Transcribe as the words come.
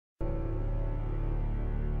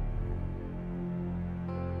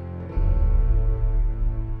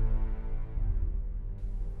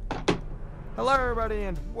Hello everybody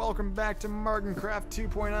and welcome back to Margincraft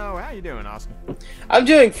 2.0. How you doing, Austin? I'm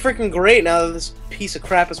doing freaking great now that this piece of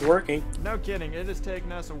crap is working. No kidding, it has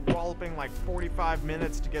taken us a walloping like 45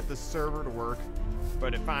 minutes to get this server to work,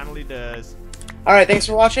 but it finally does. Alright, thanks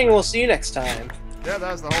for watching and we'll see you next time. Yeah,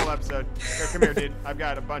 that was the whole episode. Here, come here, dude. I've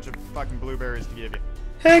got a bunch of fucking blueberries to give you.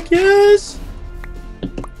 Heck yes!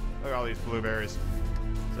 Look at all these blueberries.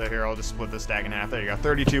 So here, I'll just split this stack in half. There you go,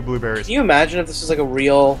 32 blueberries. Can you imagine if this was like a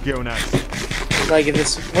real... Go nuts. Like if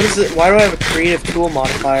this... What is it? Why do I have a creative tool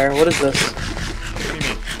modifier? What is this?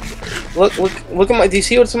 What do you mean? Look at my... Do you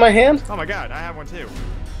see what's in my hand? Oh my god, I have one too.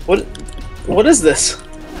 What is this?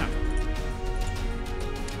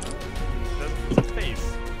 It's a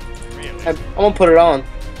face. Really? I'm gonna put it on.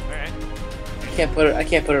 Alright. I can't put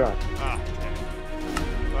it on. Ah, damn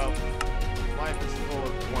it. Well, life is full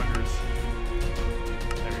of wonders.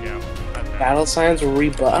 There we go. That's better. Battle signs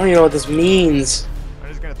rebut. I don't even know what this means. I'm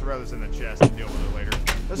just gonna throw this in the chest and deal with it later.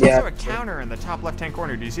 There's Yeah. also a counter in the top left-hand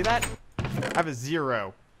corner. Do you see that? I have a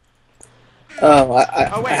 0. Oh,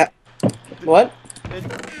 Oh wait. What?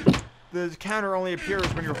 The counter only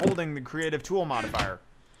appears when you're holding the creative tool modifier.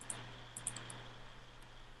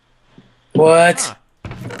 What?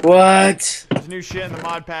 Huh. What? There's new shit in the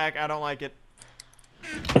mod pack. I don't like it.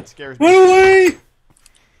 It scares me. Run away!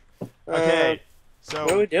 Okay.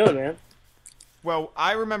 What are we So, doing, man? well,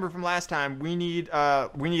 I remember from last time we need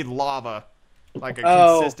lava, like a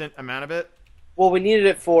Oh. consistent amount of it. Well, we needed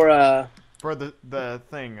it for, For the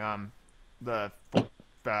thing, the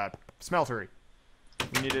smeltery.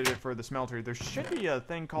 We needed it for the smeltery. There should be a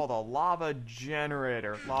thing called a lava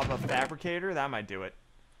generator, lava fabricator. That might do it.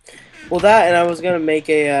 well, that, and I was gonna make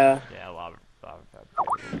a, Yeah, lava fabricator.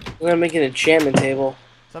 I'm gonna make an enchantment table.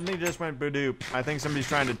 Something just went badoop. I think somebody's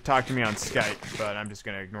trying to talk to me on Skype, but I'm just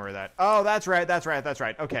gonna ignore that. Oh, that's right.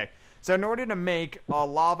 Okay. So in order to make a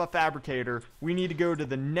lava fabricator, we need to go to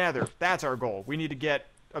the Nether. That's our goal. We need to get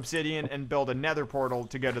obsidian and build a Nether portal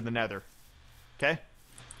to go to the Nether. Okay?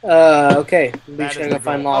 Okay. Be That sure is to the go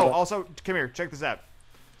find goal. lava. Oh, also, come here. Check this out.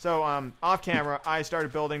 So, off camera, I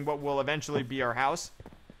started building what will eventually be our house.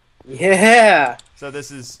 Yeah! So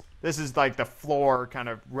this is like the floor kind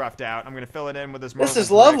of roughed out. I'm gonna fill it in with this. This marble is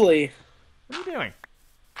brick. lovely! What are you doing?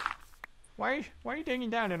 Why are you digging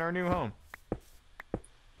down in our new home?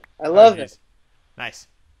 I love Oh, it. geez. Nice.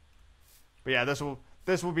 But yeah, this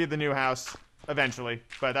will be the new house eventually,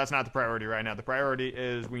 but that's not the priority right now. The priority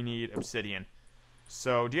is we need obsidian.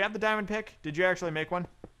 So, do you have the diamond pick? Did you actually make one?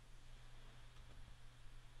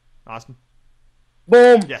 Austin?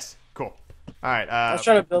 Boom! Yes. Cool. All right. I was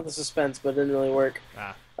trying to build the suspense, but it didn't really work.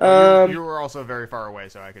 Well, you were also very far away,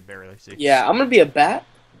 so I could barely see. Yeah, I'm gonna be a bat.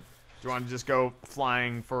 Do you want to just go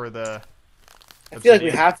flying for the I feel like we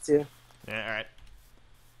obsidian? have to. Yeah, alright.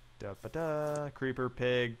 Da-ba-da. Creeper,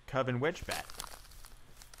 pig, coven, witch, bat.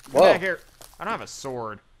 Come Whoa. back here. I don't have a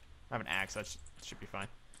sword. I have an axe. That should be fine.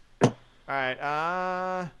 Alright,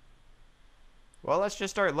 well, let's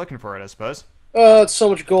just start looking for it, I suppose. Oh, it's so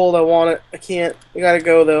much gold, I want it. I can't. I gotta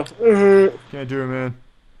go, though. Can't do it, man.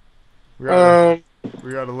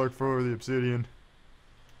 We gotta look for the obsidian.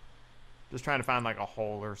 Just trying to find, like, a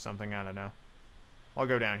hole or something. I don't know. I'll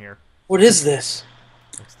go down here. What is this?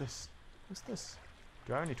 What's this? What's this?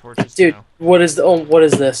 Do I have any torches? Dude, No. what is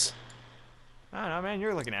this? I don't know, man.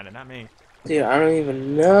 You're looking at it, not me. Dude, I don't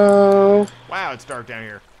even know. Wow, it's dark down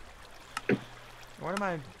here. What am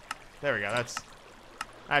I... There we go.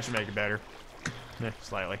 That should make it better.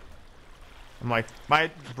 Slightly. I'm like...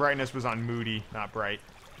 My brightness was on moody, not bright.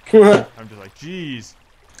 I'm just like, jeez.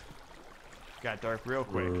 Got dark real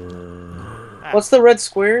quick. Ah, What's the red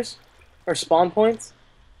squares? Or spawn points?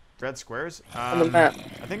 red squares? On the map.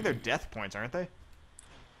 I think they're death points, aren't they?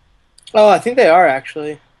 Oh, I think they are,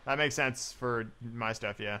 actually. That makes sense for my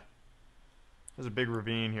stuff, yeah. There's a big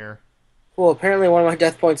ravine here. Well, apparently one of my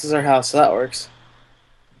death points is our house, so that works.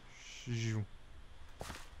 Did you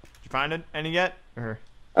find it? Any yet? Or...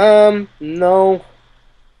 No.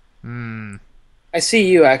 I see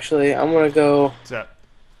you, actually. I'm gonna go... What's up?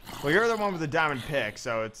 Well, you're the one with the diamond pick,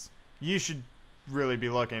 so you should really be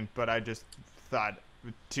looking, but I just thought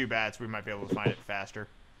with 2 bats we might be able to find it faster.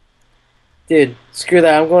 Dude, screw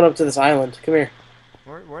that. I'm going up to this island. Come here.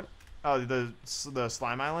 What? Oh, the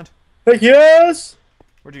slime island? Heck yes!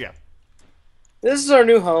 Where'd you go? This is our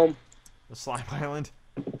new home. The slime island?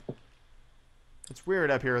 It's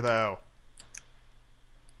weird up here, though.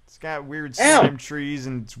 It's got weird slime trees,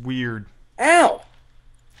 and it's weird. Ow!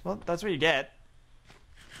 Well, that's what you get.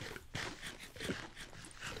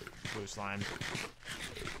 Blue slime.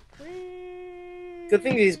 Whee! Good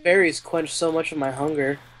thing these berries quench so much of my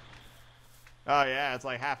hunger. Oh yeah, it's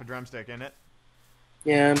like half a drumstick, isn't it?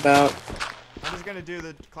 Yeah, about. just gonna do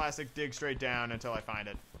the classic dig straight down until I find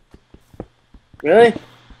it. Really?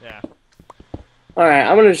 Yeah. Alright,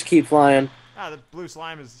 I'm gonna just keep flying. Ah, the blue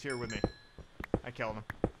slime is here with me. I killed him.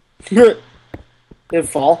 Did it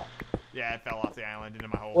fall? Yeah, it fell off the island into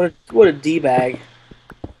my hole. What a D-bag.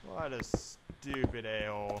 What a stupid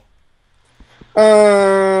a-hole.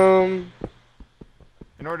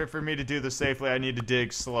 In order for me to do this safely, I need to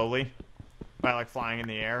dig slowly. By, like, flying in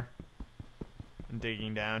the air. And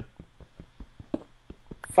digging down.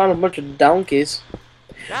 Found a bunch of donkeys.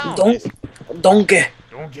 Donkeys! Donkey!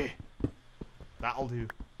 Donkey! That'll do.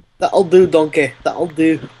 That'll do, donkey. That'll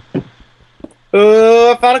do.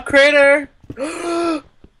 Oh, I found a crater! A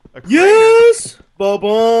crater? Yes!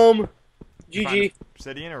 Ba-bum! GG.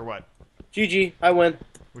 Obsidian or what? GG. I win.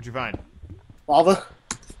 What'd you find? Lava.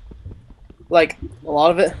 Like, a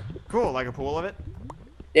lot of it. Cool, like a pool of it?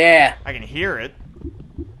 Yeah. I can hear it.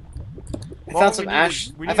 I found some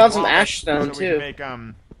ash. I found some ash stone so too. We can make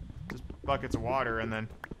just buckets of water, and then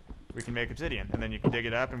we can make obsidian, and then you can dig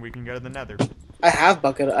it up, and we can go to the Nether. I have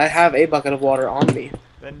a bucket of water on me.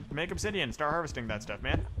 Then make obsidian. Start harvesting that stuff,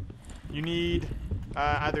 man. You need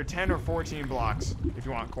either 10 or 14 blocks if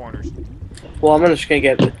you want corners. Well, I'm just gonna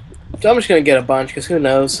get a bunch because who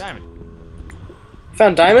knows? Diamond.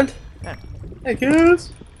 Found diamond? Yeah. Heck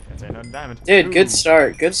yes. Can't say no to diamond. Dude, Ooh. good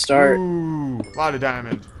start. Good start. Ooh, a lot of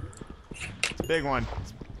diamond. It's a big one.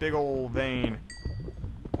 It's a big old vein.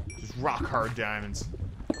 Just rock hard diamonds.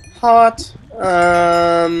 Hot.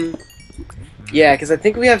 Yeah, because I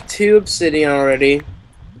think we have 2 obsidian already.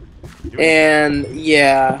 And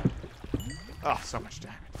yeah, Oh, so much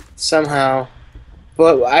diamond. somehow.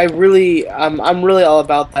 But I'm really all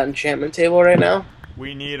about that enchantment table right now.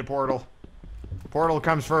 We need a portal. Portal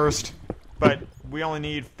comes first, but we only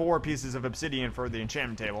need 4 pieces of obsidian for the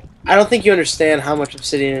enchantment table. I don't think you understand how much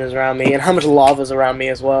obsidian is around me and how much lava is around me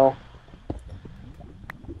as well.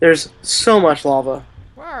 There's so much lava.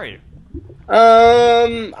 Where are you?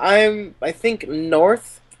 I think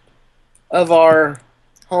north of our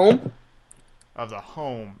home. Of the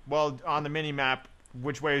home. Well, on the mini map,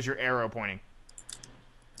 which way is your arrow pointing?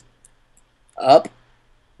 Up.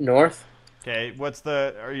 North. Okay,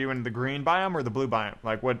 are you in the green biome or the blue biome?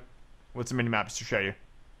 Like, what's the mini map to show you?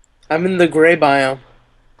 I'm in the gray biome.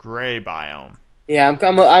 Gray biome. Yeah,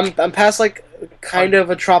 I'm past like kind of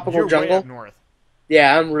a tropical You're jungle. way up north.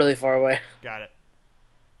 Yeah, I'm really far away. Got it.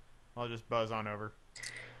 I'll just buzz on over.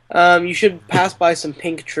 You should pass by some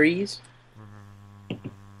pink trees.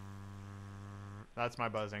 That's my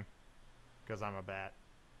buzzing. Because I'm a bat.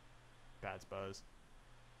 Bats buzz.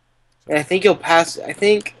 And I think you'll pass. I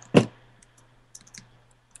think.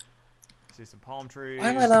 See some palm trees. Why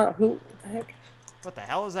am I not? Who the heck? What the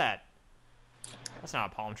hell is that? That's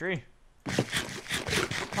not a palm tree.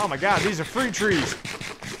 Oh my god, these are fruit trees.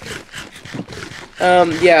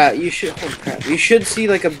 Yeah, you should. Holy crap! You should see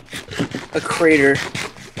like a crater.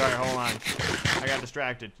 Sorry, hold on. I got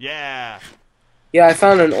distracted. Yeah. Yeah, I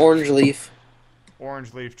found an orange leaf.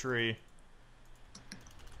 Orange leaf tree.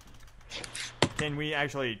 Can we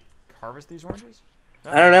actually harvest these oranges?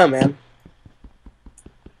 No? I don't know, man.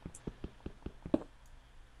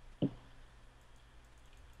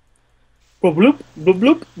 Bloop bloop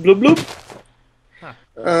bloop bloop bloop.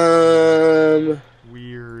 Huh.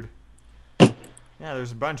 Weird. Yeah,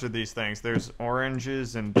 there's a bunch of these things. There's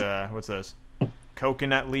oranges and what's this?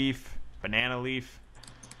 Coconut leaf, banana leaf,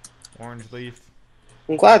 orange leaf.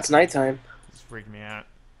 I'm glad it's nighttime. It's freaking me out.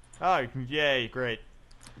 Oh, yay, great.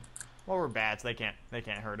 Well, we're bats. They can't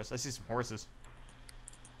hurt us. I see some horses.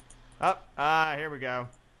 Oh, here we go.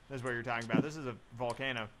 This is what you're talking about. This is a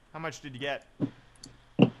volcano. How much did you get?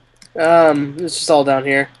 It's just all down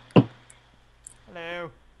here.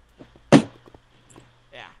 Hello.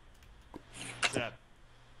 Yeah. What's up?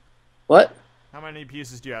 What? How many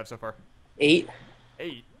pieces do you have so far? 8.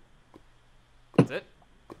 8. That's it?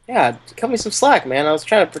 Yeah, cut me some slack, man. I was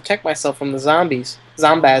trying to protect myself from the zombies.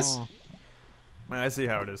 Zombies. Oh. I see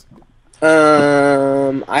how it is.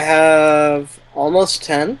 I have almost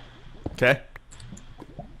 10. Okay.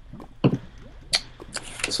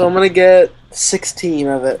 So I'm gonna get 16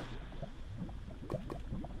 of it.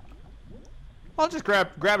 I'll just grab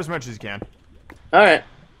as much as you can. Alright.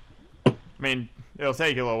 I mean, it'll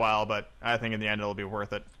take you a little while, but I think in the end it'll be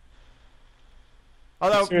worth it.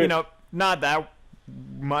 Although, Sure. you know, not that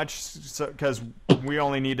much, because we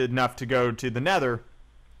only needed enough to go to the Nether,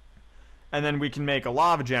 and then we can make a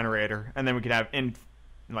lava generator, and then we can have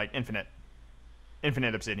infinite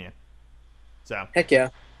obsidian. So Heck yeah.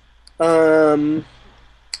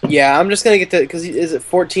 Yeah, I'm just gonna get to, because is it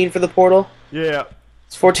 14 for the portal? yeah,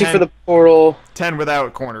 It's 14 10. for the portal. 10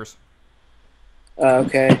 without corners.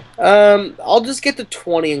 Okay. I'll just get to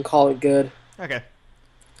 20 and call it good. Okay.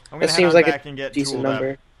 I'm That gonna head seems on like a back and get decent tooled up.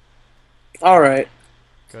 number. All right.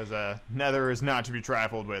 Because Nether is not to be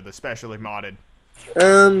trifled with, especially modded.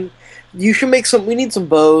 Um, you should make some. We need some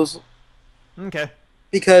bows Okay.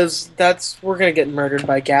 because we're gonna get murdered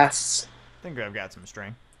by ghasts. I think I've got some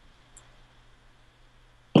string.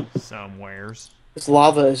 Somewheres. This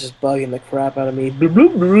lava is just bugging the crap out of me. Bloop,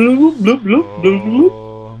 bloop, bloop, bloop,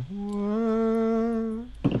 bloop,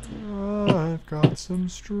 bloop, I've got some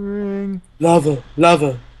string. Lava,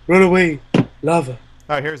 lava, run away, lava.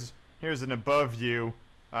 Oh, here's an above view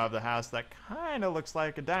of the house that kind of looks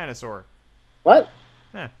like a dinosaur. What?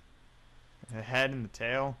 Yeah. The head and the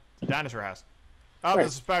tail. It's a dinosaur house. Oh, Where?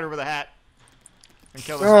 there's a spider with a hat. And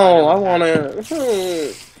kill the spider Oh, I with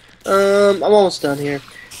a wanna. I'm almost done here.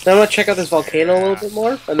 Then I'm gonna check out this volcano a little bit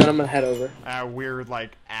more, and then I'm gonna head over. hat. A weird,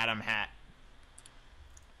 like, Adam hat.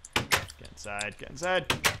 Get inside, get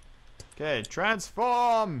inside. Okay,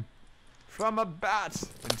 transform from a bat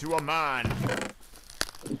into a man.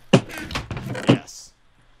 Yes,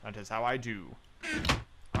 that is how I do.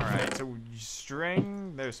 Alright, so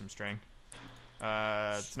string, there's some string.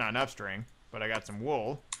 It's not enough string, but I got some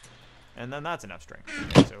wool. And then that's enough string.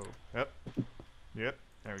 Okay, so, yep,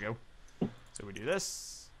 there we go. So we do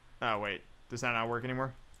this. Oh, wait, does that not work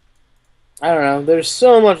anymore? I don't know. There's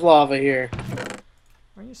so much lava here.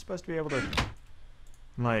 Aren't you supposed to be able to,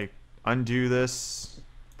 like, undo this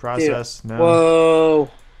process? Dude. No?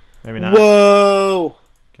 Whoa. Maybe not? Whoa.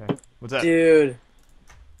 Okay, what's that? Dude.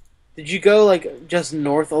 Did you go, like, just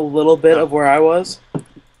north a little bit No. of where I was?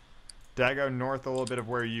 Did I go north a little bit of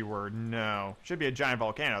where you were? No. Should be a giant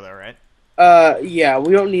volcano, though, right? Yeah,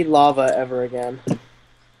 we don't need lava ever again.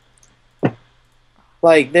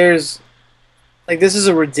 Like, this is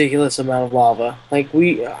a ridiculous amount of lava. Like,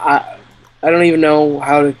 I don't even know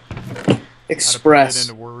how to express. How to put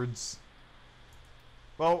it into words.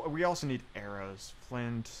 Well, we also need arrows,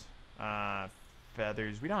 flint,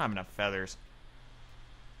 feathers. We don't have enough feathers.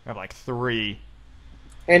 I have like 3.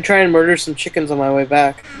 And try and murder some chickens on my way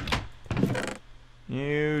back.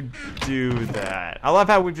 You do that. I love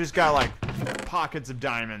how we've just got like pockets of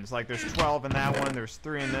diamonds. Like there's 12 in that one, there's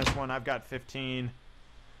 3 in this one. I've got 15.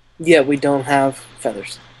 Yeah, we don't have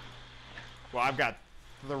feathers. Well, I've got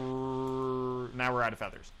now we're out of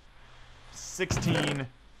feathers. 16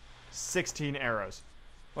 arrows.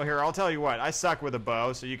 Well, here, I'll tell you what. I suck with a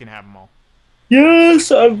bow, so you can have them all.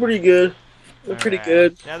 Yes, I'm pretty good. I'm pretty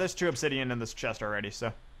good. Yeah, there's 2 obsidian in this chest already,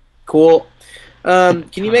 so. Cool. Can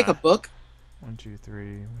you make a book? 1, 2, 3,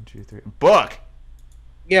 1, 2, 3. Book?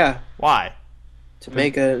 Yeah, Why? to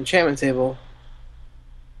make an enchantment table.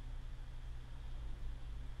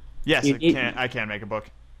 Yes, You need- I can make a book.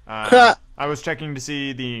 Ha! I was checking to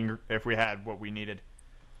see if we had what we needed.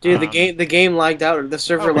 Dude, the game lagged out, or the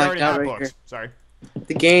server Oh, we lagged already out have right books. Sorry. here.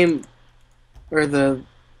 The game,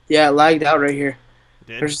 yeah, it lagged out right here. It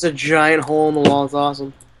did? There's just a giant hole in the wall. It's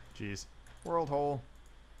awesome. Jeez. World hole.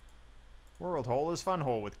 World hole is fun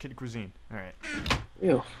hole with kid cuisine. All right.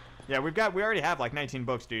 Ew. Yeah, we already have like 19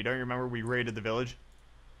 books, dude. Don't you remember we raided the village?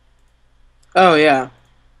 Oh yeah.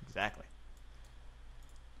 Exactly.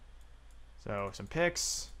 So some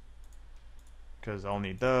picks, because I'll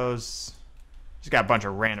need those. Just got a bunch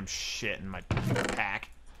of random shit in my pack.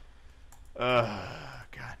 Ugh,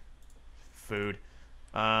 God. Food.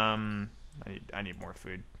 I need more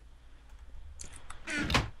food.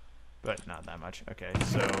 But not that much. Okay,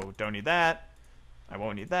 so don't need that. I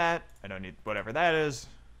won't need that. I don't need whatever that is.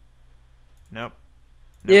 Nope.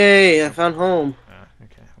 Nope. Yay! I found home.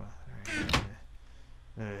 Okay, well,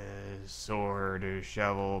 alright. Sword,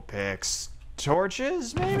 shovel, picks,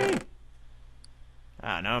 torches, maybe?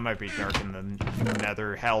 I don't know, it might be dark in the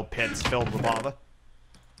nether hell pits filled with lava.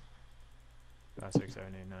 5, 6, 7,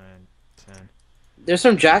 8, 9, 10. There's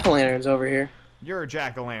some jack-o'-lanterns over here. You're a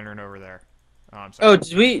jack-o'-lantern over there. Oh, I'm Oh,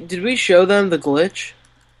 sorry. did we show them the glitch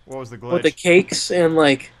What was the glitch? with the cakes and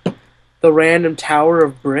like the random tower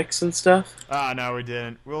of bricks and stuff? Ah, no, we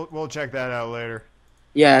didn't. We'll check that out later.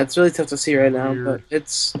 Yeah, it's really tough to see right now, Weird. but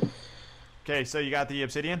it's Okay, so you got the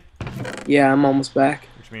obsidian, yeah, I'm almost back.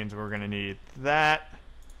 which means we're gonna need that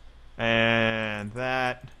and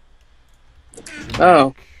that. to Oh.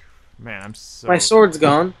 make- Man, I'm so. My sword's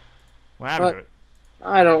gone. What happened to it?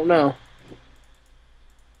 I don't know.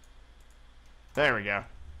 There we go.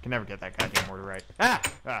 Can never get that goddamn order right.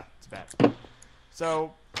 It's bad.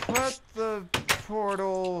 So put the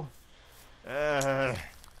portal. I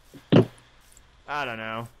don't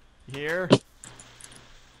know. Here.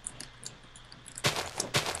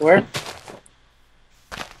 Where?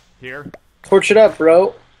 Here. Torch it up,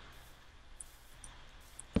 bro.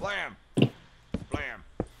 Blam. Blam.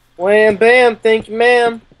 Wham bam, thank you,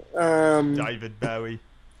 ma'am. David Bowie.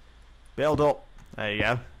 Build up. There you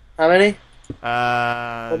go. How many?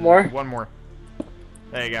 One more? One more.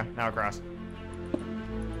 There you go. Now across.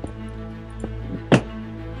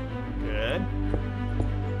 Good.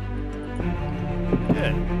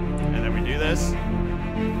 Good. And then we do this.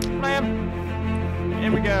 Bam!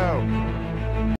 Here we go.